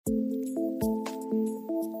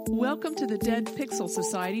Welcome to the Dead Pixel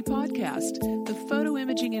Society podcast, the photo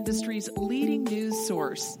imaging industry's leading news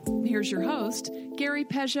source. Here's your host, Gary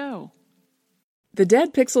Peugeot. The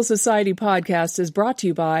Dead Pixel Society podcast is brought to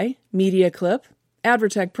you by Media Clip,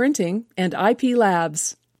 Advertech Printing, and IP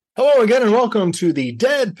Labs. Hello again, and welcome to the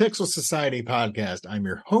Dead Pixel Society podcast. I'm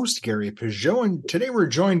your host, Gary Peugeot, and today we're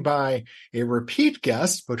joined by a repeat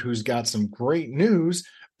guest, but who's got some great news,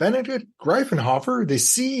 Benedict Greifenhofer, the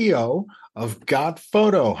CEO of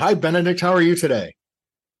GotPhoto. Hi, Benedict. How are you today?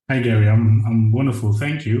 Hi, Gary. I'm wonderful.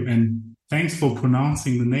 Thank you. And thanks for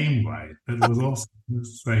pronouncing the name right. That was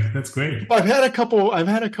awesome. That's great. I've had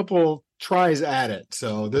a couple tries at it.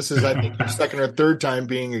 So this is, I think, your second or third time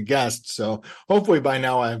being a guest. So hopefully by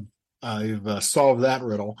now I've solved that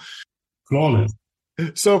riddle. Flawless.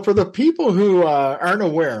 So for the people who aren't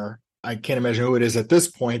aware, I can't imagine who it is at this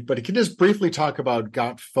point, but you can just briefly talk about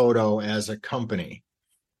GotPhoto as a company.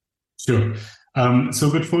 Sure. So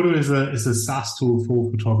GotPhoto is a SaaS tool for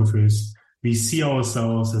photographers. We see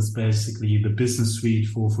ourselves as basically the business suite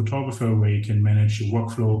for a photographer, where you can manage your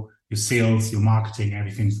workflow, your sales, your marketing,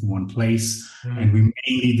 everything from one place. And we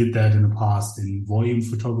mainly did that in the past in volume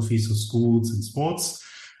photography, so schools and sports,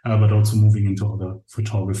 but also moving into other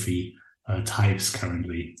photography types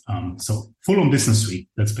currently. So full-on business suite,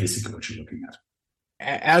 that's basically what you're looking at.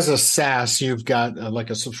 As a SaaS, you've got like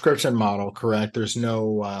a subscription model, correct? There's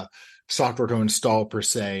no software to install per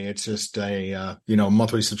se. It's just a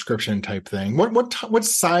monthly subscription type thing. What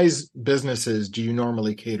size businesses do you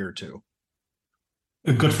normally cater to?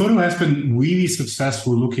 GotPhoto has been really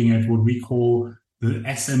successful looking at what we call the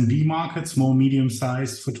SMB market, small,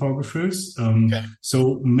 medium-sized photographers.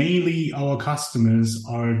 So mainly our customers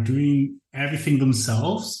are doing everything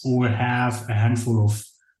themselves or have a handful of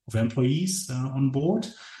employees on board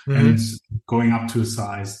and going up to a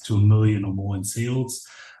size to $1 million or more in sales.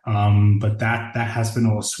 But that has been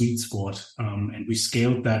our sweet spot. And we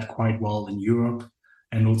scaled that quite well in Europe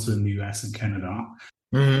and also in the US and Canada.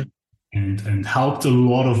 And helped a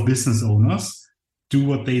lot of business owners do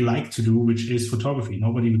what they like to do, which is photography.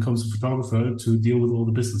 Nobody becomes a photographer to deal with all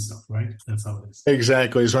the business stuff, right? That's how it is.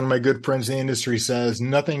 Exactly. As one of my good friends in the industry says,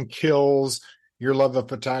 nothing kills your love of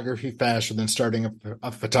photography faster than starting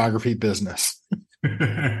a photography business.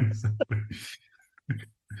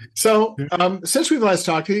 So since we've last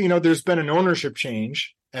talked to you, there's been an ownership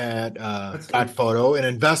change at GotPhoto, an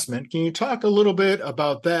investment. Can you talk a little bit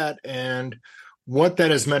about that and what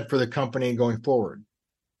that has meant for the company going forward?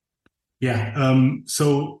 Yeah.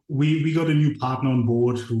 So we got a new partner on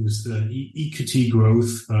board who's EQT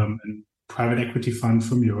Growth, and private equity fund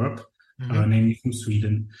from Europe, namely from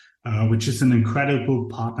Sweden, which is an incredible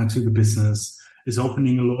partner to the business, is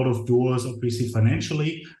opening a lot of doors, obviously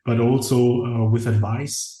financially, but also with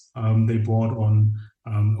advice. They brought on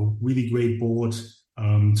a really great board,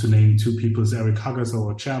 to name two people, is Eric Huggers,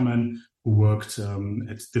 our chairman, who worked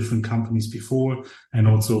at different companies before, and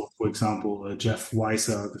also, for example, Jeff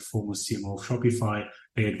Weiser, the former CMO of Shopify.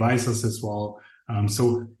 They advise us as well.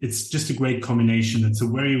 So it's just a great combination. It's a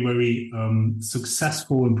very, very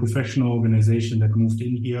successful and professional organization that moved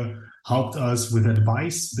in here, helped us with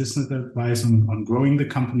advice, business advice on growing the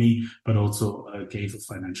company, but also gave a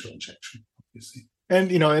financial injection, obviously.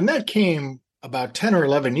 And that came about 10 or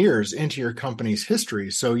 11 years into your company's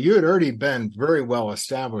history. So you had already been very well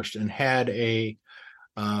established and had a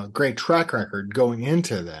great track record going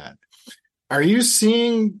into that. Are you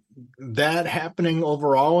seeing that happening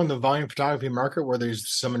overall in the volume photography market, where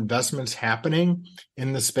there's some investments happening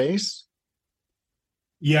in the space?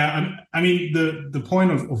 Yeah, I mean, the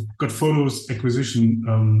point of GotPhoto's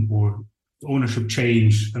acquisition or ownership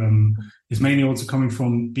change is mainly also coming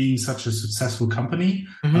from being such a successful company.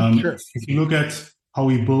 Sure. If you look at how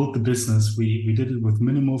we built the business, we did it with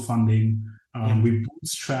minimal funding. We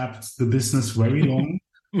bootstrapped the business very long.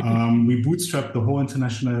 We bootstrapped the whole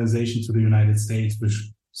internationalization to the United States,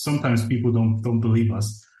 which sometimes people don't believe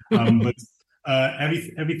us. But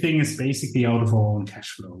everything is basically out of our own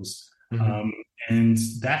cash flows. And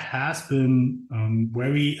that has been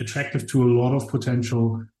very attractive to a lot of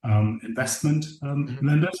potential investment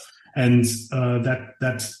lenders. And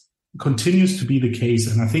that continues to be the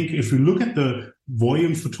case. And I think if you look at the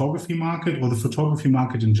volume photography market or the photography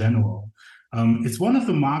market in general, it's one of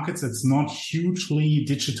the markets that's not hugely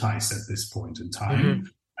digitized at this point in time.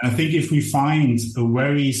 And I think if we find a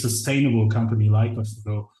very sustainable company like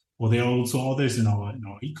GotPhoto, or there are also others in our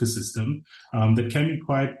ecosystem that can be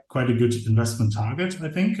quite a good investment target, I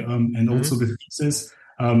think. And also the thesis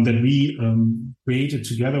that we created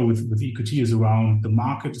together with EQT is around the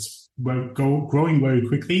market is growing very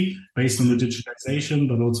quickly based on the digitization,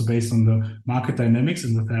 but also based on the market dynamics,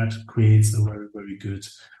 and with that creates a very, very good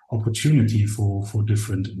opportunity for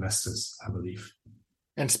different investors, I believe.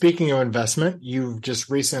 And speaking of investment, you've just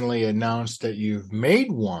recently announced that you've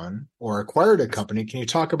made one or acquired a company. Can you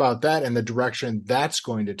talk about that and the direction that's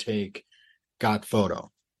going to take GotPhoto?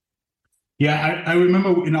 Yeah, I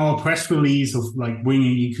remember in our press release of like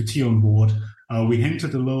bringing EQT on board, we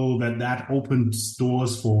hinted a little that opened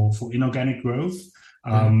doors for inorganic growth.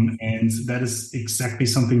 And that is exactly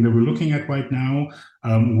something that we're looking at right now,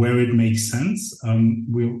 where it makes sense.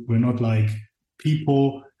 We're not like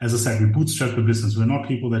people, as I said, we bootstrap the business. We're not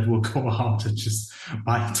people that will go out and just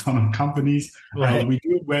buy a ton of companies. Right. We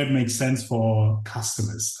do it where it makes sense for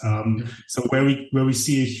customers. So where we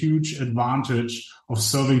see a huge advantage of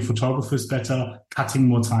serving photographers better, cutting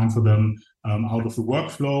more time for them out of the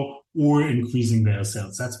workflow, or increasing their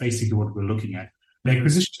sales. That's basically what we're looking at. The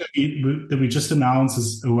acquisition that we just announced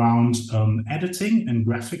is around editing and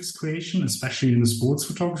graphics creation, especially in the sports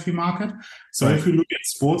photography market. So if you look at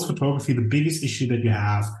sports photography, the biggest issue that you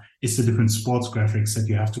have is the different sports graphics that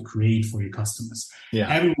you have to create for your customers. Yeah.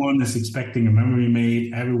 Everyone is expecting a memory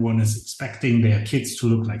made. Everyone is expecting their kids to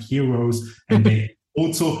look like heroes. And they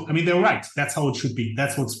also, I mean, they're right. That's how it should be.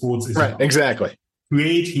 That's what sports is about. Exactly.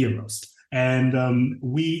 Create heroes. And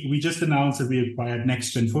we just announced that we acquired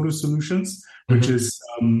GotPhoto's Solutions, which is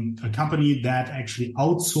a company that actually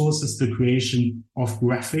outsources the creation of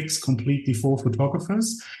graphics completely for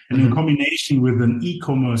photographers. And in combination with an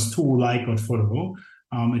e-commerce tool like GotPhoto,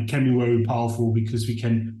 it can be very powerful because we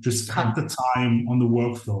can just cut the time on the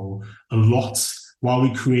workflow a lot while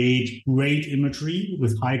we create great imagery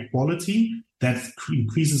with high quality that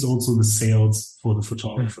increases also the sales for the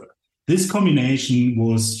photographer. This combination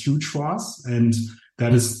was huge for us, and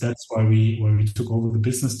that's why we took over the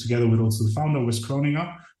business together with also the founder, Wes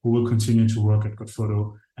Kroninger, who will continue to work at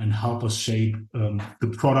GotPhoto and help us shape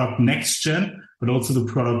the product next gen, but also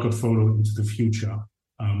the product GotPhoto into the future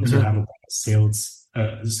to have a sales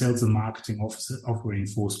and marketing offering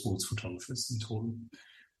for sports photographers in total.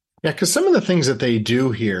 Yeah, because some of the things that they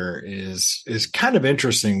do here is kind of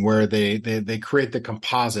interesting, where they create the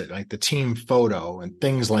composite, like the team photo and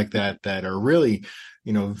things like that are really,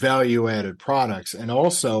 value added products, and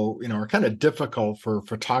also, are kind of difficult for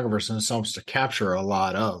photographers themselves to capture a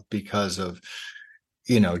lot of because of,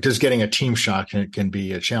 just getting a team shot can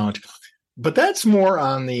be a challenge. But that's more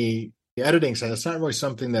on the editing side. It's not really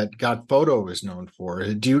something that GotPhoto is known for.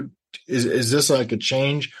 Is this like a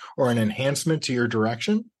change or an enhancement to your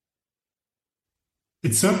direction?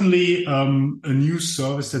 It's certainly a new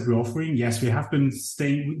service that we're offering. Yes, we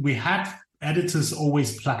had editors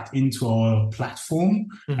always plugged into our platform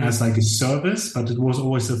as like a service, but it was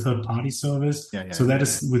always a third-party service. So that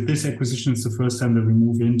is, with this acquisition, it's the first time that we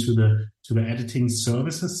move into the editing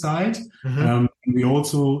services side. We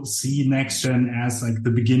also see NextGen as like the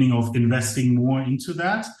beginning of investing more into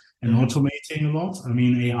that and automating a lot. I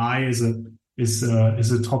mean, AI is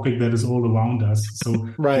a topic that is all around us. So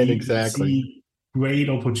exactly. See great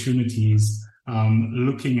opportunities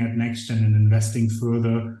looking at NextGen and investing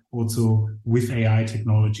further also with AI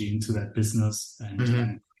technology into that business and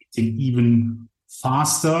creating even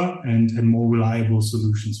faster and more reliable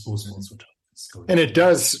solutions for sports photographers. And it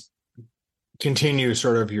does continue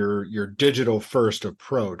sort of your digital first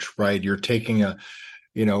approach, right? You're taking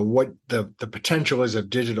what the potential is of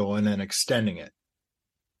digital and then extending it.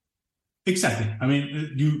 Exactly. I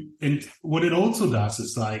mean, and what it also does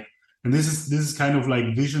is like, and this is kind of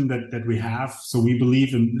like vision that we have. So we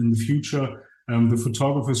believe in the future, the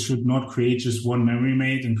photographers should not create just one memory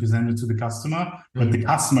made and present it to the customer, but the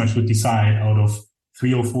customer should decide out of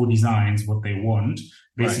 3 or 4 designs what they want.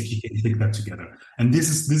 Basically, can click that together. And this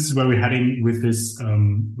is where we're heading with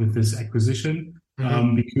this acquisition,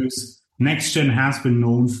 because NextGen has been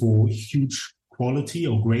known for huge quality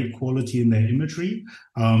or great quality in their imagery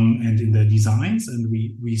and in their designs, and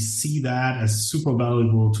we see that as super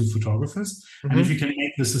valuable to photographers. And if you can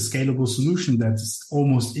make this a scalable solution that's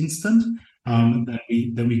almost instant,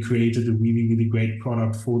 then we created a really, really great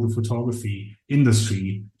product for the photography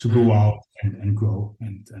industry to go out and grow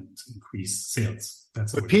and increase sales.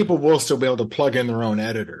 But people will still be able to plug in their own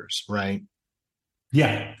editors, right?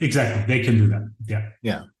 Yeah, exactly. They can do that.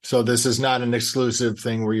 Yeah. So this is not an exclusive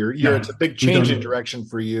thing where it's a big change in direction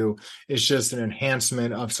for you. It's just an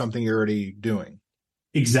enhancement of something you're already doing.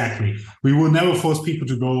 Exactly. We will never force people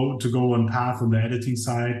to go on path on the editing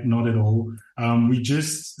side. Not at all. We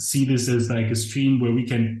just see this as like a stream where we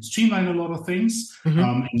can streamline a lot of things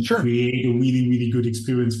and create a really, really good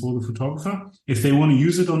experience for the photographer. If they want to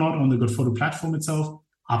use it or not on the GotPhoto platform itself,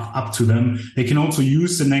 up to them. They can also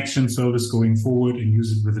use the NextGen service going forward and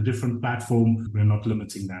use it with a different platform. We're not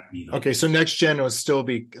limiting that either. Okay, so NextGen will still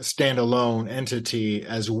be a standalone entity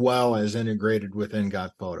as well as integrated within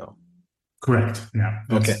GotPhoto. Correct. Yeah.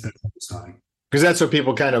 That's what we're starting. Because that's what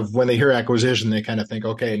people kind of, when they hear acquisition, they kind of think,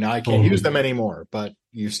 okay, now I can't use them anymore, but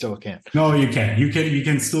you still can't. No, you can. You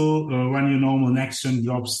can still run your normal NextGen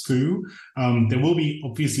jobs through. There will be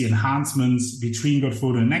obviously enhancements between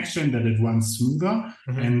GotPhoto and NextGen that it runs smoother.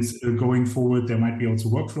 Mm-hmm. And going forward, there might be also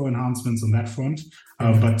workflow enhancements on that front.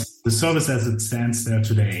 But the service as it stands there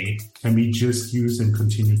today can be just used and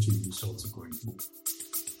continue to use also going forward.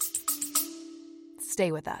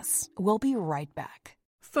 Stay with us. We'll be right back.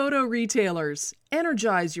 Photo retailers,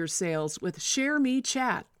 energize your sales with ShareMe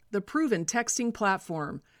Chat, the proven texting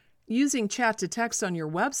platform. Using chat to text on your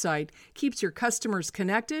website keeps your customers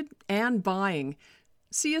connected and buying.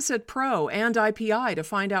 See us at Pro and IPI to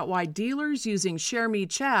find out why dealers using ShareMe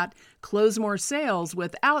Chat close more sales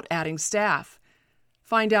without adding staff.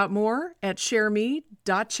 Find out more at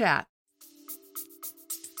shareme.chat.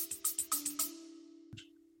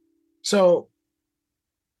 So,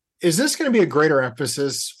 is this going to be a greater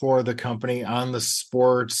emphasis for the company on the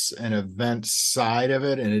sports and event side of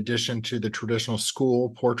it, in addition to the traditional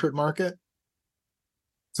school portrait market?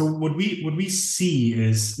 So what we see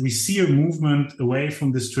is we see a movement away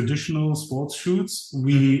from this traditional sports shoots,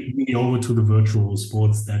 really over to the virtual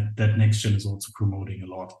sports that NextGen is also promoting a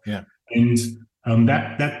lot. Yeah, and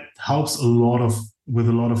that helps with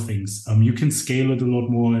a lot of things. You can scale it a lot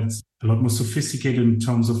more. It's a lot more sophisticated in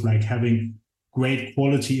terms of like having great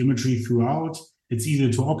quality imagery throughout. It's easier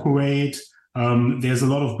to operate. There's a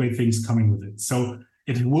lot of great things coming with it. So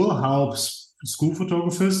it will help school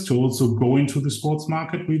photographers to also go into the sports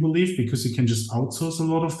market, we believe, because you can just outsource a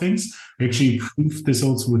lot of things. We actually proved this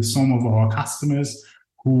also with some of our customers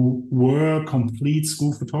who were complete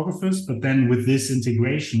school photographers, but then with this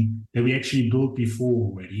integration that we actually built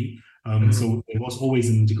before already. So there was always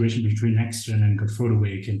an integration between NextGen and GotPhoto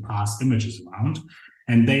where you can pass images around.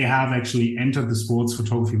 And they have actually entered the sports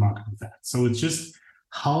photography market with that. So it just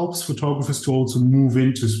helps photographers to also move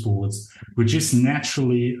into sports, which is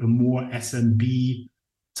naturally a more SMB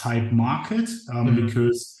type market,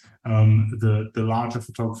 because the larger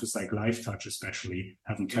photographers like LiveTouch especially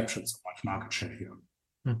haven't captured so much market share here.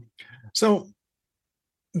 So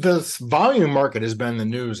the volume market has been in the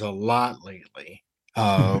news a lot lately.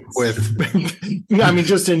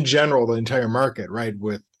 Just in general, the entire market, right?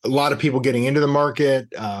 With a lot of people getting into the market.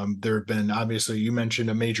 There have been, obviously, you mentioned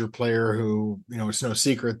a major player who, it's no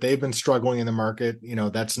secret, they've been struggling in the market.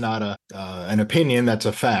 That's not an opinion, that's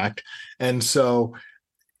a fact. And so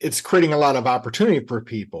it's creating a lot of opportunity for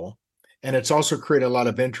people. And it's also created a lot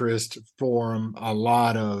of interest from a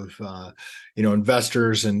lot of,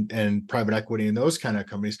 investors and private equity and those kind of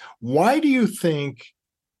companies. Why do you think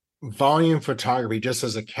volume photography, just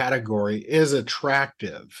as a category, is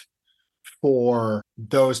attractive for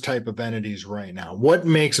those type of entities right now? What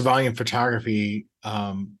makes volume photography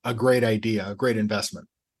a great idea, a great investment?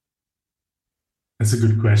 That's a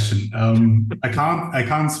good question. I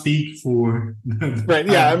can't speak for right.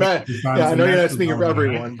 Yeah, I know you're not speaking for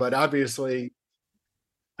everyone, but obviously,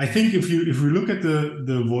 I think if we look at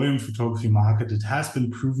the volume photography market, it has been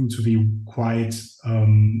proven to be quite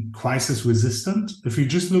crisis resistant. If you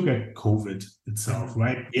just look at COVID itself,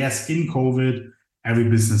 right? Yes, in COVID, every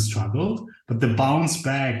business struggled, but the bounce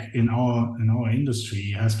back in our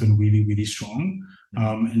industry has been really, really strong,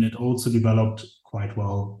 and it also developed quite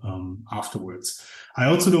well afterwards. I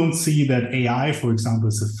also don't see that AI, for example,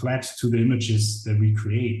 is a threat to the images that we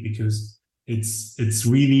create, because it's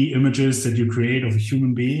really images that you create of a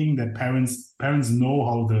human being that parents know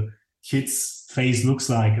how the kid's face looks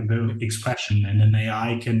like and the expression, and an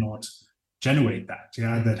AI cannot generate that.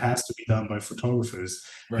 Yeah, that has to be done by photographers.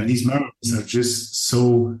 Right. And these memories are just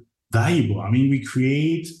so valuable. I mean, we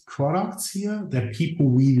create products here that people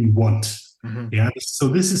really want. Yeah, so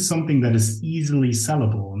this is something that is easily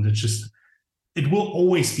sellable, and it will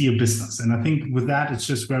always be a business. And I think with that, it's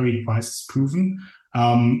just very crisis proven.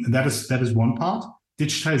 That is one part.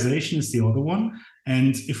 Digitization is the other one.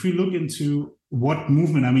 And if we look into what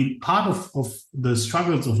movement, I mean, part of the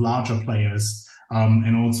struggles of larger players,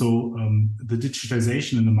 and also the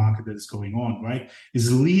digitization in the market that is going on, right,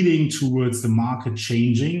 is leading towards the market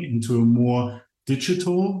changing into a more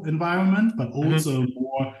digital environment, but also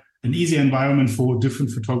an easier environment for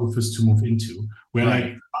different photographers to move into. Where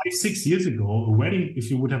like 5-6 years ago, a wedding,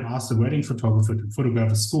 if you would have asked a wedding photographer to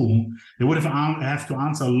photograph a school, they would have to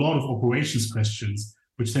answer a lot of operations questions,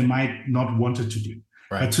 which they might not wanted to do.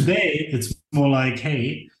 Right. But today, it's more like,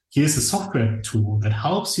 hey, here's a software tool that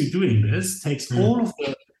helps you doing this, takes all of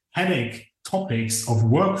headache topics of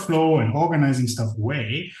workflow and organizing stuff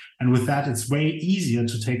away. And with that, it's way easier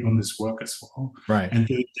to take on this work as well. Right. And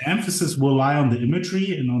the emphasis will lie on the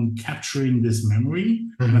imagery and on capturing this memory.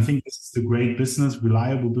 Mm-hmm. And I think this is the great business,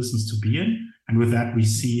 reliable business to be in. And with that, we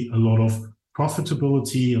see a lot of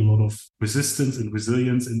profitability, a lot of resistance and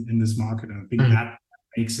resilience in this market. And I think that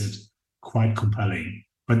makes it quite compelling.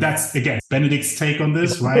 But that's, again, Benedict's take on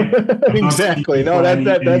this, right? Exactly. No,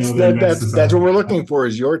 that's what we're looking for,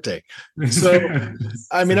 is your take. So,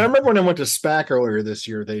 I mean, I remember when I went to SPAC earlier this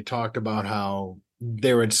year, they talked about how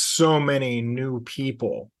there were so many new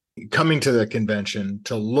people coming to the convention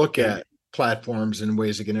to look at platforms and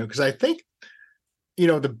ways to get in. Because I think,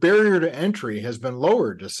 the barrier to entry has been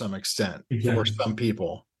lowered to some extent for some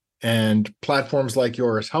people. And platforms like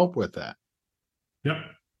yours help with that. Yep.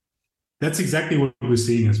 That's exactly what we're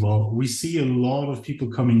seeing as well. We see a lot of people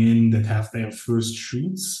coming in that have their first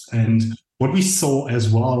shoots. And what we saw as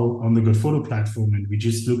well on the GotPhoto platform, and we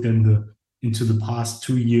just looked into the past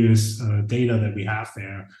 2 years data that we have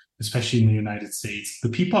there, especially in the United States, the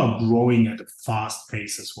people are growing at a fast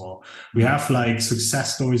pace as well. We have like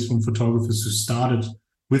success stories from photographers who started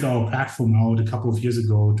with our platform out a couple of years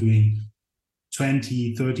ago doing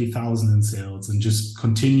 20, 30,000 in sales and just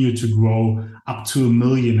continue to grow up to 1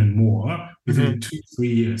 million and more within 2-3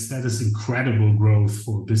 years. That is incredible growth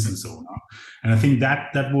for a business owner. And I think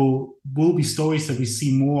that will be stories that we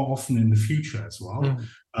see more often in the future as well,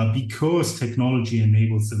 because technology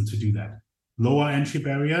enables them to do that. Lower entry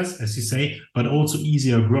barriers, as you say, but also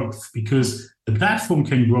easier growth, because the platform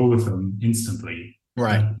can grow with them instantly.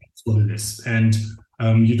 Right. That's what it is. And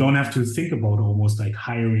you don't have to think about almost like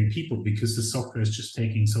hiring people, because the software is just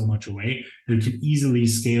taking so much away. You can easily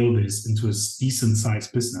scale this into a decent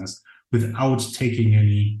sized business without taking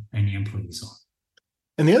any employees on.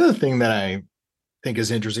 And the other thing that I think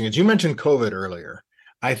is interesting is you mentioned COVID earlier.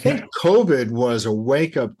 I think COVID was a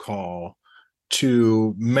wake-up call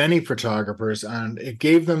to many photographers, and it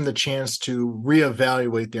gave them the chance to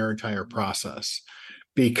reevaluate their entire process,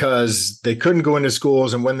 because they couldn't go into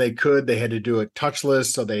schools, and when they could, they had to do it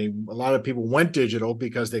touchless. So a lot of people went digital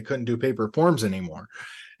because they couldn't do paper forms anymore.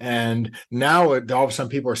 And now all of a sudden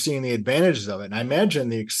people are seeing the advantages of it. And I imagine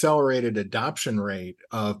the accelerated adoption rate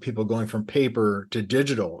of people going from paper to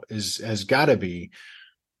digital has got to be,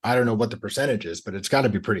 I don't know what the percentage is, but it's got to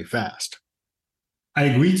be pretty fast. I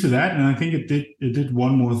agree to that. And I think it did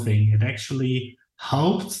one more thing. It actually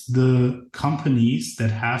helped the companies that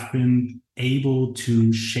have been able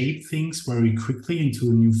to shape things very quickly into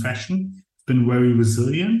a new fashion, been very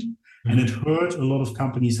resilient. And it hurt a lot of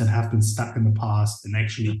companies that have been stuck in the past and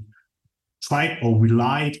actually tried or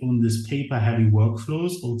relied on this paper-heavy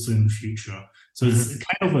workflows also in the future. So it's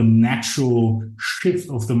kind of a natural shift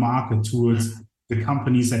of the market towards the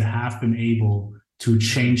companies that have been able to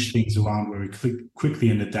change things around very quickly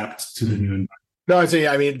and adapt to the new environment. No,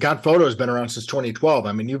 I mean, GotPhoto has been around since 2012.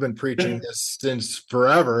 I mean, you've been preaching this since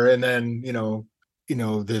forever, and then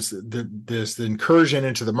this incursion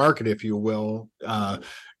into the market, if you will,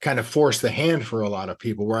 kind of forced the hand for a lot of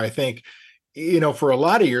people. Where I think, for a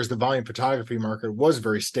lot of years, the volume photography market was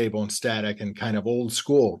very stable and static and kind of old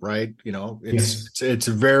school, right? It's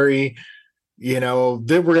very,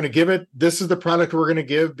 that we're going to give it. This is the product we're going to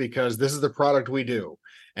give because this is the product we do.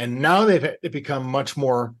 And now they've become much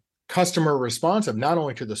more customer responsive, not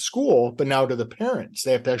only to the school, but now to the parents.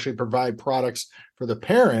 They have to actually provide products for the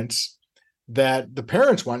parents that the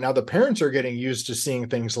parents want. Now the parents are getting used to seeing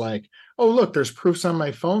things like, oh, look, there's proofs on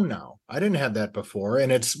my phone now. I didn't have that before.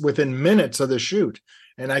 And it's within minutes of the shoot,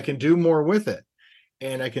 and I can do more with it.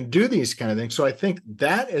 And I can do these kind of things. So I think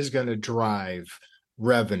that is going to drive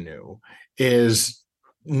revenue, is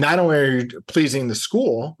not only are you pleasing the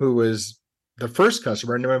school, who is the first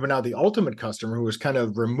customer, but now the ultimate customer, who was kind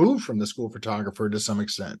of removed from the school photographer to some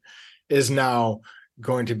extent, is now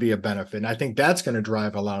going to be a benefit. And I think that's going to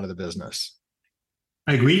drive a lot of the business.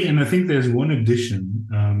 I agree. And I think there's one addition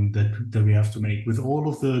that we have to make. With all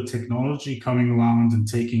of the technology coming around and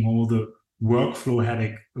taking all the workflow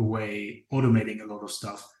headache away, automating a lot of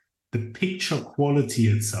stuff, the picture quality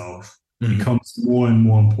itself becomes more and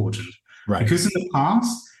more important. Right. Because in the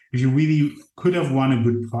past, if you really could have run a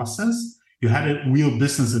good process, you had a real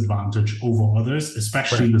business advantage over others,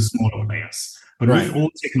 especially the smaller players. But with all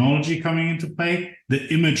technology coming into play,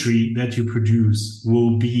 the imagery that you produce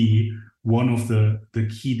will be one of the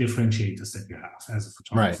key differentiators that you have as a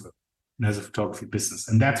photographer and as a photography business.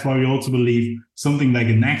 And that's why we also believe something like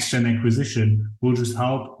a next-gen acquisition will just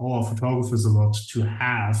help our photographers a lot to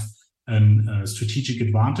have a strategic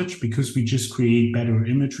advantage, because we just create better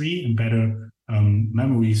imagery and better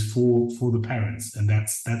memories for the parents. And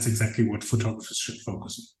that's exactly what photographers should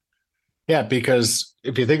focus Yeah, because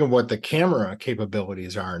if you think of what the camera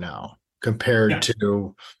capabilities are now compared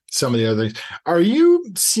to some of the others, are you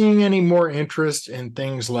seeing any more interest in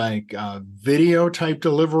things like video type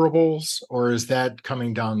deliverables, or is that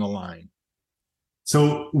coming down the line?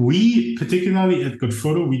 So we, particularly at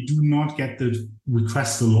GotPhoto, we do not get the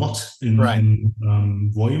request a lot Right.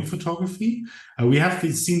 in volume photography. We have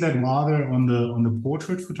seen that rather on the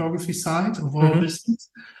portrait photography side of our business.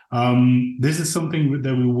 This is something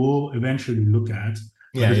that we will eventually look at,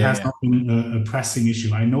 but it has not been a pressing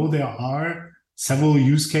issue. I know there are several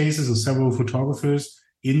use cases or several photographers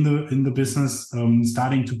in the business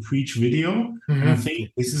starting to preach video, and I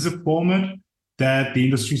think this is a format that the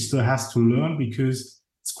industry still has to learn, because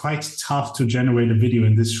it's quite tough to generate a video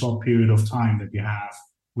in this short period of time that you have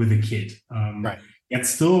with a kid. Right. Yet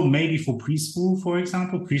still, maybe for preschool, for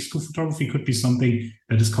example, preschool photography could be something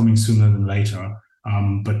that is coming sooner than later.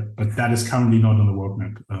 But that is currently not on the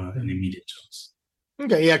roadmap in immediate terms.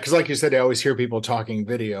 Okay, yeah, because like you said, I always hear people talking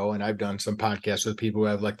video, and I've done some podcasts with people who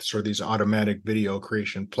have like sort of these automatic video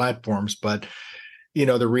creation platforms, but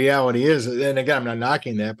the reality is, and again, I'm not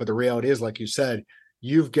knocking that, but the reality is, like you said,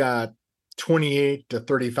 you've got 28 to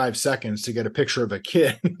 35 seconds to get a picture of a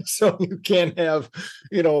kid. So you can't have,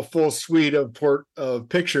 a full suite of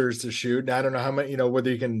pictures to shoot. And I don't know how many, whether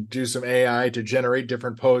you can do some AI to generate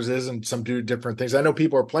different poses and some do different things. I know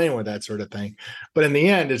people are playing with that sort of thing, but in the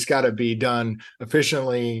end, it's got to be done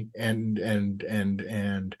efficiently and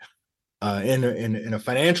in a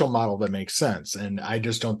financial model that makes sense. And I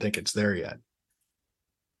just don't think it's there yet.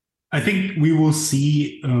 I think we will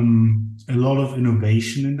see a lot of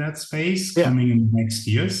innovation in that space coming in the next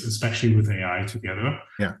years, especially with AI together.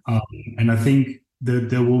 Yeah, and I think that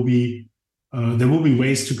there will be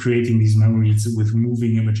ways to creating these memories with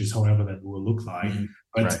moving images, however that will look like.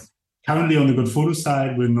 But currently, on the GotPhoto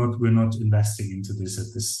side, we're not investing into this at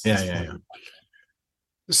this. Yeah.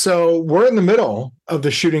 So we're in the middle of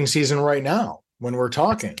the shooting season right now when we're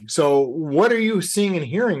talking. So what are you seeing and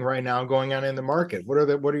hearing right now going on in the market? What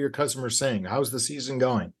are your customers saying? How's the season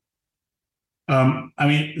going?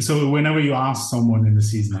 So whenever you ask someone in the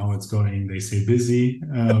season how it's going, they say busy.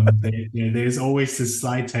 There's always this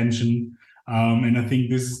slight tension. And I think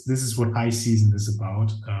this is what high season is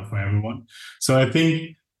about for everyone. So I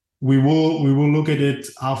think we will look at it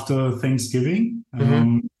after Thanksgiving.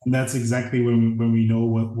 And that's exactly when we know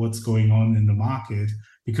what's going on in the market.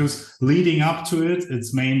 Because leading up to it,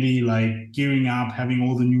 it's mainly like gearing up, having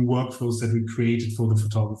all the new workflows that we created for the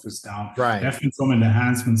photographers down. Right. There have been some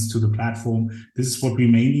enhancements to the platform. This is what we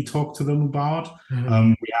mainly talk to them about.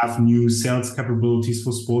 We have new sales capabilities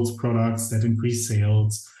for sports products that increase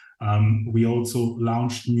sales. We also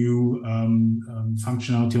launched new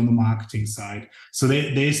functionality on the marketing side. So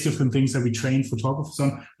there's different things that we train photographers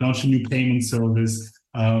on, launched a new payment service.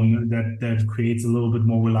 That creates a little bit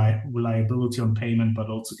more reliability on payment, but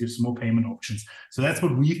also gives more payment options. So that's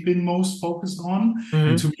what we've been most focused on.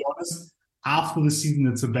 And to be honest, after the season,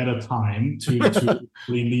 it's a better time to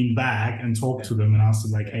lean back and talk to them and ask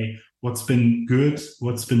them like, hey, what's been good?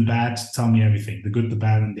 What's been bad? Tell me everything, the good, the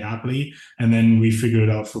bad, and the ugly. And then we figure it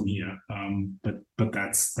out from here. But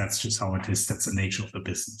that's just how it is. That's the nature of the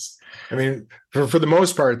business. I mean, for the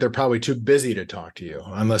most part, they're probably too busy to talk to you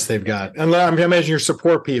unless I imagine your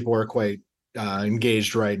support people are quite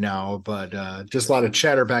engaged right now, but just a lot of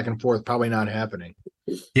chatter back and forth, probably not happening.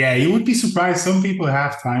 Yeah, you would be surprised. Some people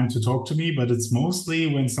have time to talk to me, but it's mostly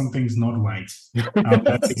when something's not right.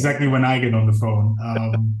 That's exactly when I get on the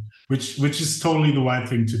phone, which is totally the right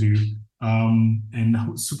thing to do.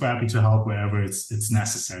 And super happy to help wherever it's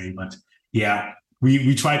necessary. But yeah,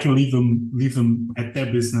 we try to leave them at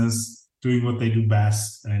their business, doing what they do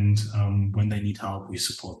best, and when they need help, we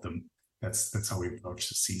support them. That's how we approach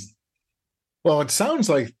the season. Well, it sounds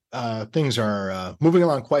like things are moving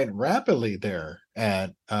along quite rapidly there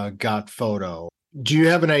at GotPhoto. Do you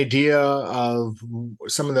have an idea of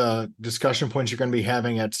some of the discussion points you're going to be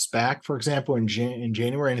having at SPAC, for example, in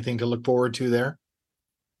January? Anything to look forward to there?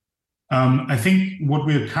 I think what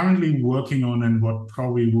we're currently working on and what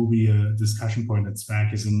probably will be a discussion point at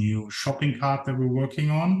SPAC is a new shopping cart that we're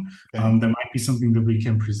working on. Okay. There might be something that we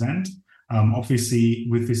can present. Obviously,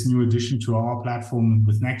 with this new addition to our platform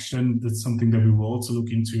with NextGen, that's something that we will also look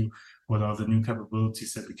into. What are the new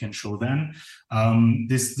capabilities that we can show then?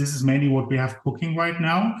 This is mainly what we have cooking right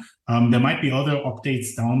now. There might be other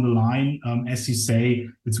updates down the line. As you say,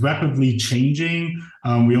 it's rapidly changing.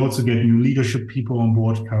 We also get new leadership people on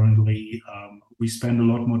board currently. We spend a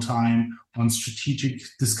lot more time on strategic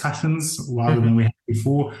discussions rather than we had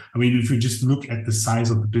before. I mean, if you just look at the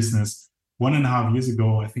size of the business, 1.5 years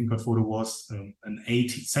ago, I think GotPhoto was an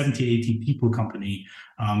 70, 80 people company.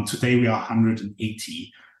 Today we are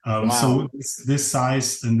 180. Wow. So this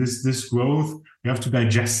size and this growth, we have to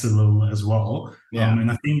digest a little as well. Yeah. And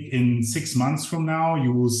I think in 6 months from now,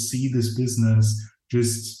 you will see this business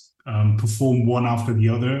just perform one topic after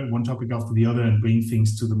the other, and bring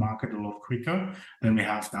things to the market a lot quicker than we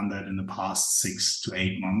have done that in the past 6 to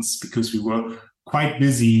 8 months, because we were quite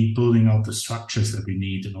busy building out the structures that we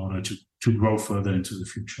need in order to grow further into the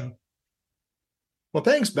future. Well,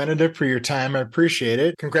 thanks, Benedict, for your time. I appreciate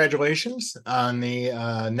it. Congratulations on the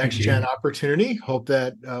next gen opportunity. Hope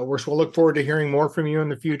that we'll look forward to hearing more from you in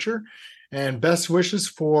the future, and best wishes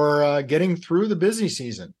for getting through the busy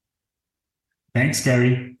season. Thanks,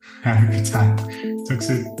 Gary. Have a good time. Talk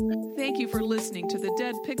soon. Thank you for listening to the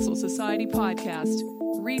Dead Pixel Society podcast.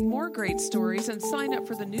 Read more great stories and sign up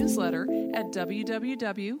for the newsletter at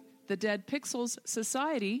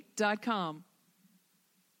www.thedeadpixelssociety.com.